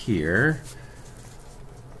here.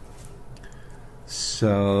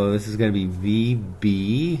 So this is going to be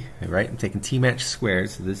VB, right? I'm taking t match squared,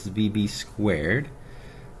 so this is VB squared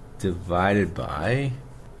divided by,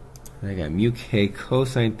 I got mu k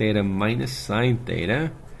cosine theta minus sine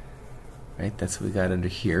theta, right? That's what we got under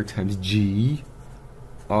here, times G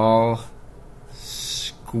all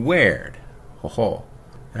squared. Ho ho.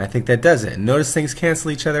 And I think that does it. And notice things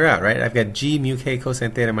cancel each other out, right? I've got G mu k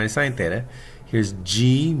cosine theta minus sine theta. Here's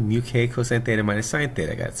G mu k cosine theta minus sine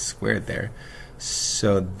theta. I got squared there.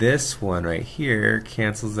 So this one right here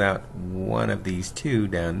cancels out one of these two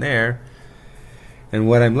down there. And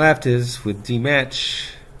what I'm left is with D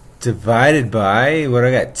match divided by, what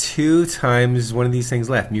I got? 2 times one of these things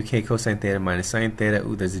left. Mu k cosine theta minus sine theta.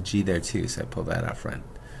 Ooh, there's a G there too, so I pull that out front.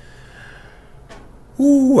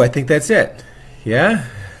 Ooh, I think that's it. Yeah?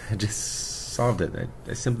 I just solved it.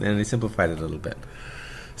 I simplified it a little bit.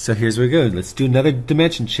 So here's where we go. Let's do another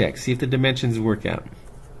dimension check. See if the dimensions work out.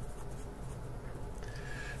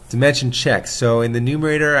 Dimension check. So in the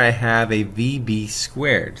numerator I have a VB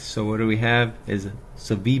squared. So what do we have is,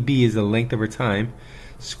 so VB is the length over time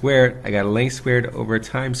squared. I got a length squared over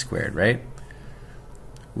time squared, right?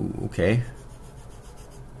 Ooh, okay.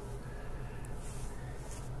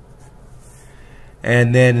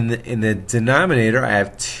 And then in the denominator I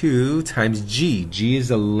have 2 times G. G is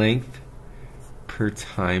the length per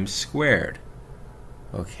time squared.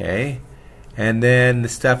 Okay. And then the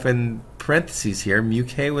stuff in parentheses here, mu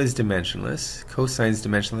k was dimensionless, cosine's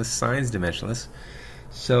dimensionless, sine's dimensionless.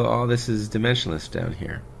 So all this is dimensionless down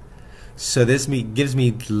here. So this gives me,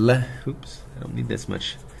 oops, I don't need this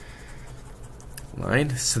much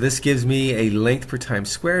line. So this gives me a length per time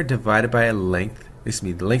squared divided by a length, this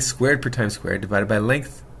means the length squared per time squared divided by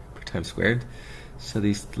length per time squared. So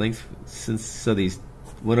these lengths, so these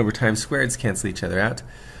 1 over time squareds cancel each other out.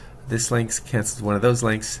 This length cancels one of those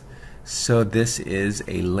lengths. So this is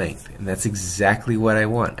a length, and that's exactly what I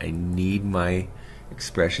want. I need my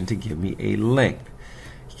expression to give me a length.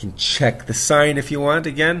 You can check the sign if you want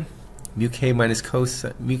again. Mu k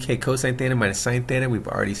cosine theta minus sine theta, we've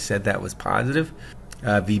already said that was positive.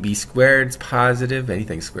 VB squared is positive,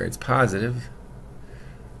 anything squared is positive,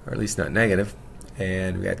 or at least not negative.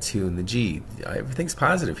 And we got 2 in the G. Everything's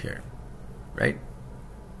positive here, right?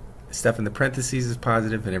 The stuff in the parentheses is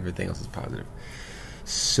positive and everything else is positive.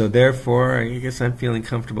 So therefore, I guess I'm feeling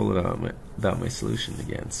comfortable about my solution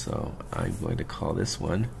again. So I'm going to call this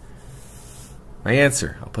one my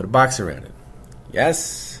answer. I'll put a box around it.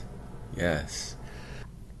 Yes? Yes.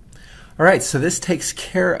 All right, so this takes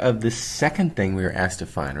care of the second thing we were asked to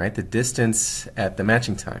find, right? The distance at the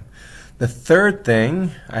matching time. The third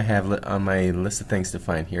thing I have on my list of things to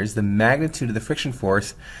find here is the magnitude of the friction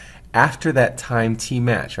force after that time t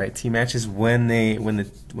match, right? T match is when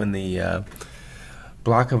the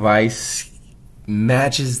block of ice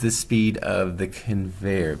matches the speed of the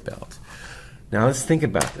conveyor belt. Now let's think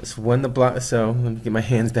about this. When the block, so let me get my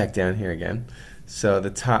hands back down here again. So the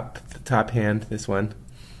top hand, this one,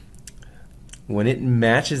 when it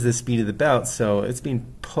matches the speed of the belt, so it's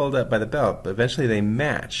being pulled up by the belt, but eventually they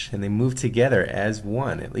match and they move together as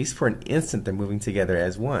one. At least for an instant they're moving together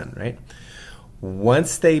as one, right?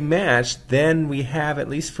 Once they match, then we have, at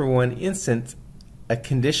least for one instant, a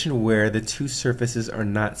condition where the two surfaces are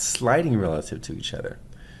not sliding relative to each other.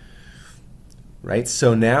 Right?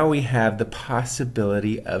 So now we have the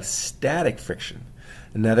possibility of static friction.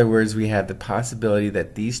 In other words, we have the possibility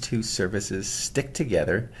that these two surfaces stick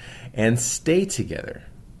together and stay together.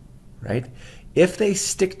 Right? If they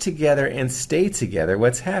stick together and stay together,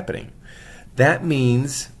 what's happening? That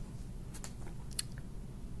means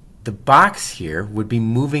the box here would be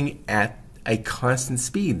moving at a constant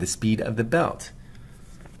speed, the speed of the belt.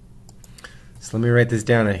 So let me write this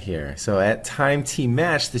down here. So at time t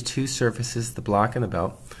match, the two surfaces, the block and the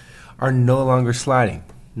belt, are no longer sliding.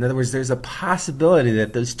 In other words, there's a possibility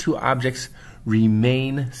that those two objects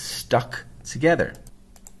remain stuck together.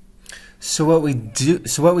 So what we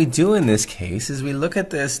do in this case is we look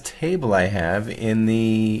at this table I have in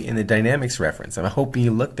the dynamics reference. I'm hoping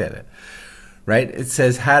you looked at it. Right? It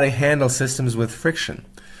says how to handle systems with friction.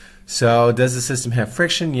 So does the system have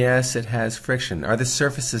friction? Yes, it has friction. Are the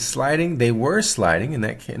surfaces sliding? They were sliding. In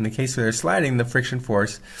the case where they're sliding, the friction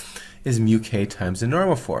force is mu k times the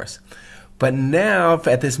normal force. But now,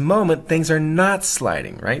 at this moment, things are not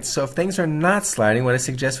sliding, right? So if things are not sliding, what I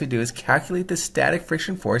suggest we do is calculate the static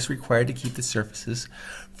friction force required to keep the surfaces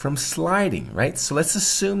from sliding, right? So let's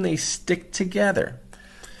assume they stick together.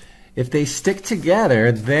 If they stick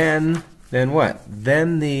together, then what?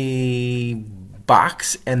 Then the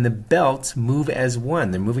box and the belt move as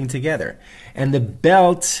one. They're moving together. And the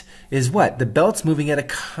belt is what? The belt's moving at a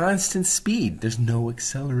constant speed. There's no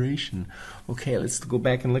acceleration. Okay, let's go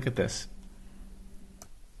back and look at this.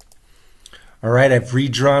 All right, I've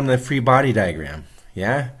redrawn the free body diagram.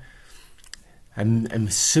 Yeah? I'm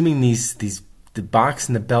assuming the box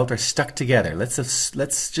and the belt are stuck together. Let's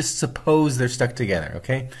just suppose they're stuck together,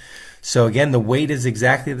 okay? So again, the weight is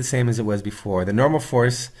exactly the same as it was before. The normal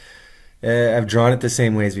force, I've drawn it the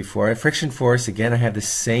same way as before. Friction force, again, I have the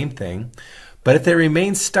same thing. But if they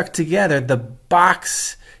remain stuck together, the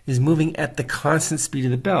box is moving at the constant speed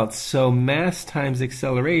of the belt. So mass times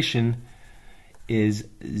acceleration is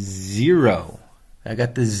 0. I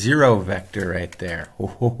got the 0 vector right there.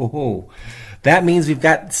 That means we've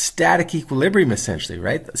got static equilibrium essentially,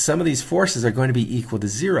 right? Some of these forces are going to be equal to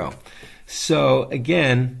 0. So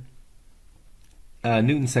again,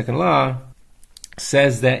 Newton's second law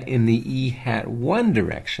says that in the E hat 1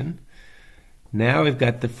 direction, now we've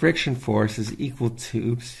got the friction force is equal to,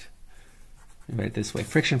 oops, let me write it this way,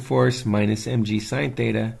 friction force minus mg sine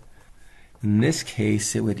theta. In this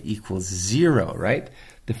case, it would equal 0, right?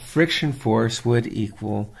 The friction force would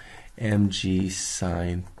equal mg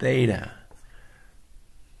sine theta.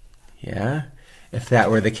 Yeah? If that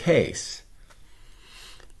were the case.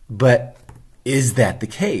 But is that the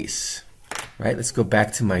case? Right? Let's go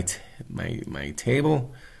back to my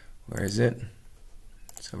table. Where is it?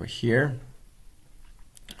 It's over here.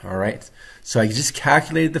 All right. So I just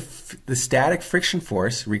calculated the static friction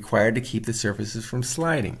force required to keep the surfaces from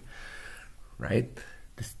sliding. Right?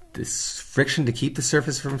 This friction to keep the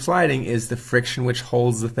surface from sliding is the friction which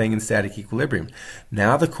holds the thing in static equilibrium.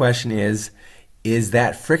 Now the question is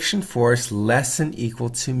that friction force less than equal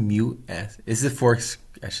to mu s? Is the force,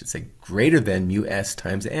 I should say, greater than mu s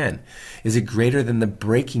times n? Is it greater than the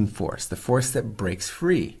braking force, the force that breaks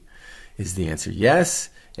free? Is the answer yes?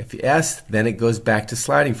 If yes, then it goes back to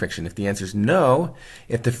sliding friction. If the answer is no,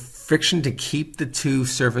 if the friction to keep the two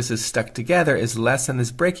surfaces stuck together is less than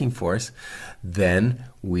this braking force, then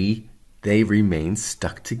they remain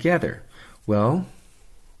stuck together. Well,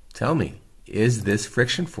 tell me, is this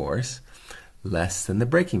friction force less than the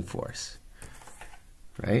braking force?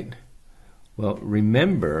 Right? Well,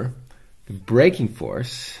 remember, the braking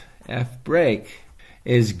force, F brake,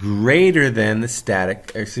 is greater than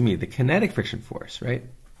the kinetic friction force, right?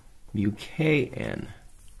 Mu Kn,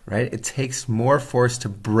 right? It takes more force to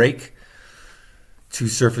break two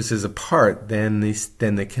surfaces apart than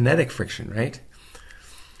the kinetic friction, right?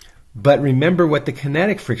 But remember what the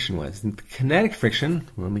kinetic friction was. The kinetic friction,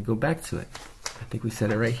 well, let me go back to it. I think we said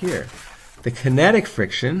it right here. The kinetic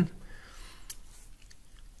friction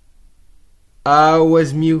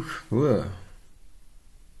was mu. Whoa.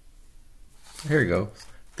 Here we go.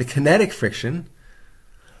 The kinetic friction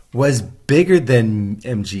was bigger than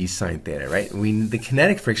mg sine theta, right? The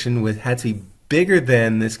kinetic friction had to be bigger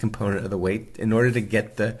than this component of the weight in order to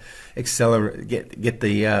get the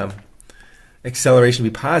acceleration to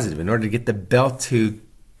be positive, in order to get the belt to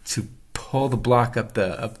pull the block up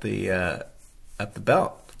the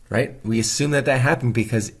belt. Right? We assume that happened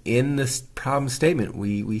because in this problem statement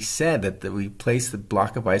we said that we placed the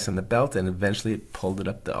block of ice on the belt and eventually it pulled it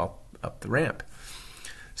up the ramp.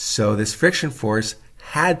 So this friction force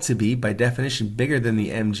had to be, by definition, bigger than the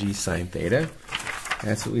mg sine theta.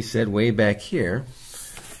 That's what we said way back here.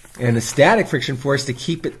 And the static friction force to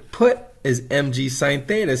keep it put is mg sine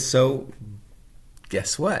theta. So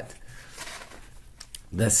guess what?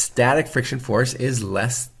 The static friction force is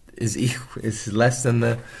less than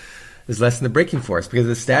the braking force, because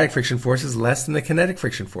the static friction force is less than the kinetic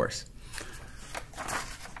friction force.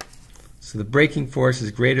 So the braking force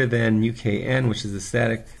is greater than UKN, which is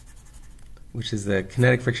the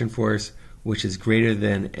kinetic friction force, which is greater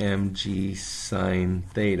than mg sine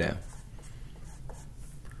theta.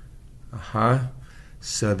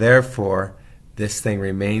 So therefore, this thing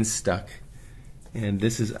remains stuck, and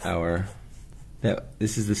this is the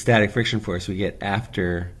static friction force we get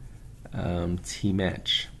after T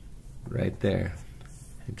match, right there.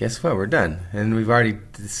 And guess what? We're done. And we've already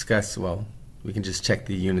discussed, well, we can just check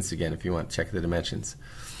the units again if you want to check the dimensions.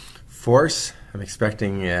 Force, I'm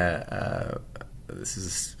expecting, this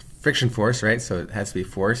is friction force, right? So it has to be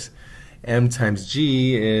force. M times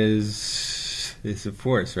G is a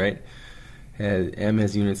force, right? M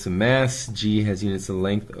has units of mass, G has units of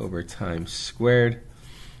length over time squared.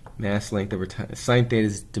 Mass length over time, sine theta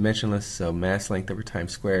is dimensionless, so mass length over time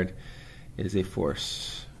squared is a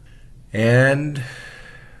force. And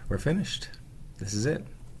we're finished. This is it.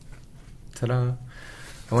 Ta-da.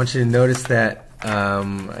 I want you to notice that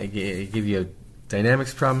I give you a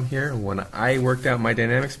dynamics problem here. When I worked out my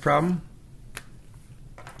dynamics problem,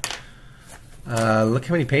 look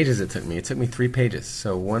how many pages it took me. It took me 3 pages.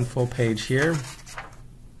 So 1 full page here,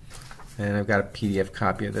 and I've got a PDF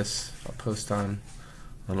copy of this I'll post online.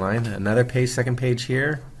 Another page, second page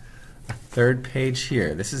here, a third page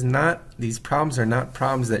here. These problems are not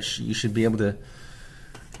problems that you should be able to.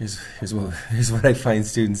 Here's what I find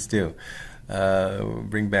students do.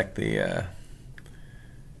 Bring back the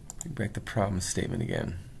problem statement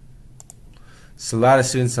again. So a lot of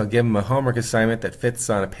students, I'll give them a homework assignment that fits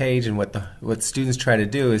on a page, and what students try to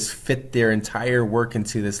do is fit their entire work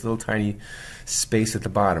into this little tiny space at the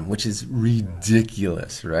bottom, which is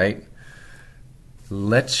ridiculous, right?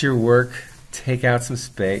 Let your work take some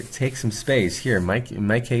space. Here, in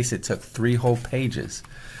my case, it took 3 whole pages,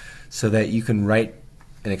 so that you can write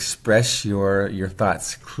and express your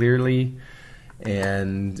thoughts clearly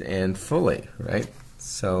and fully, right?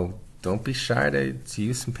 So don't be shy to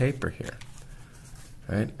use some paper here.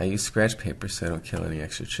 Right? I use scratch paper so I don't kill any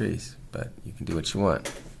extra trees, but you can do what you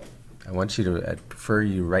want. I'd prefer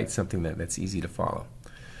you write something that's easy to follow.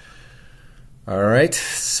 All right,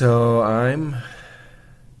 so I'm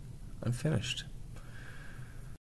finished.